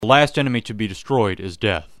The last enemy to be destroyed is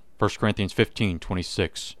death. 1 Corinthians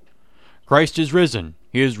 15:26. Christ is risen.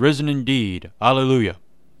 He is risen indeed. Alleluia.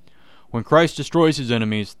 When Christ destroys his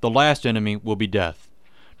enemies, the last enemy will be death.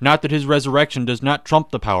 Not that his resurrection does not trump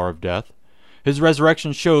the power of death. His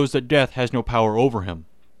resurrection shows that death has no power over him.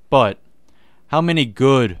 But how many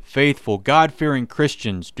good, faithful, God-fearing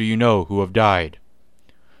Christians do you know who have died?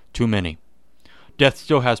 Too many. Death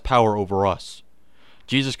still has power over us.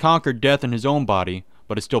 Jesus conquered death in his own body,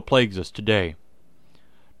 but it still plagues us today.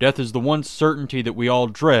 Death is the one certainty that we all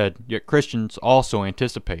dread, yet Christians also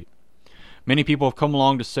anticipate. Many people have come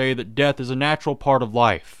along to say that death is a natural part of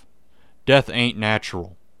life. Death ain't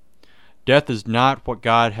natural. Death is not what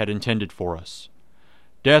God had intended for us.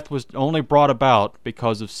 Death was only brought about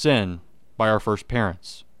because of sin by our first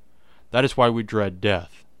parents. That is why we dread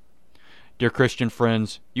death. Dear Christian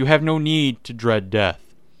friends, you have no need to dread death.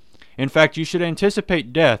 In fact, you should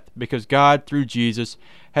anticipate death because God, through Jesus,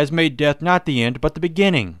 has made death not the end, but the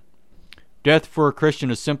beginning. Death for a Christian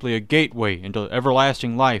is simply a gateway into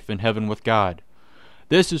everlasting life in heaven with God.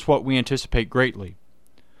 This is what we anticipate greatly.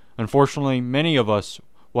 Unfortunately, many of us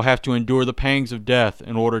will have to endure the pangs of death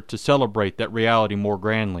in order to celebrate that reality more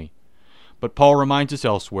grandly. But Paul reminds us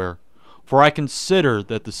elsewhere, "For I consider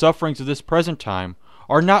that the sufferings of this present time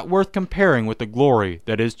are not worth comparing with the glory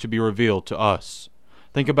that is to be revealed to us."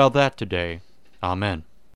 Think about that today. Amen.